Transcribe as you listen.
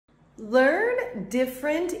Learn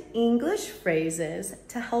different English phrases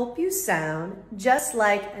to help you sound just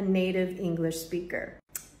like a native English speaker.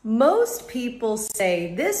 Most people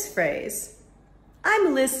say this phrase,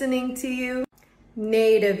 "I'm listening to you."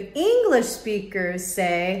 Native English speakers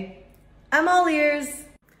say, "I'm all ears."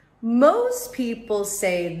 Most people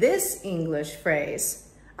say this English phrase,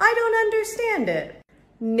 "I don't understand it."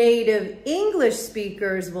 Native English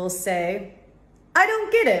speakers will say, "I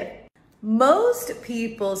don't get it." Most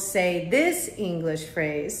people say this English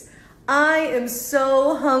phrase, "I am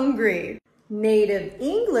so hungry." Native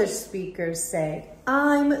English speakers say,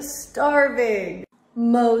 "I'm starving."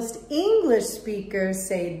 Most English speakers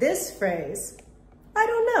say this phrase, "I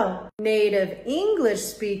don't know." Native English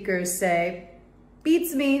speakers say,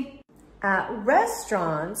 "Beats me." At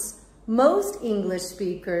restaurants, most English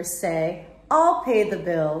speakers say, "I'll pay the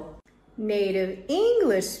bill." Native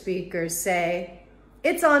English speakers say,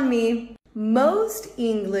 "It's on me." Most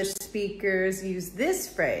English speakers use this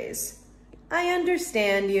phrase, "I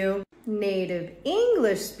understand you." Native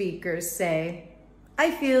English speakers say, "I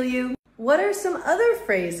feel you." What are some other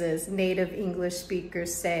phrases native English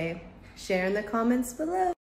speakers say? Share in the comments below.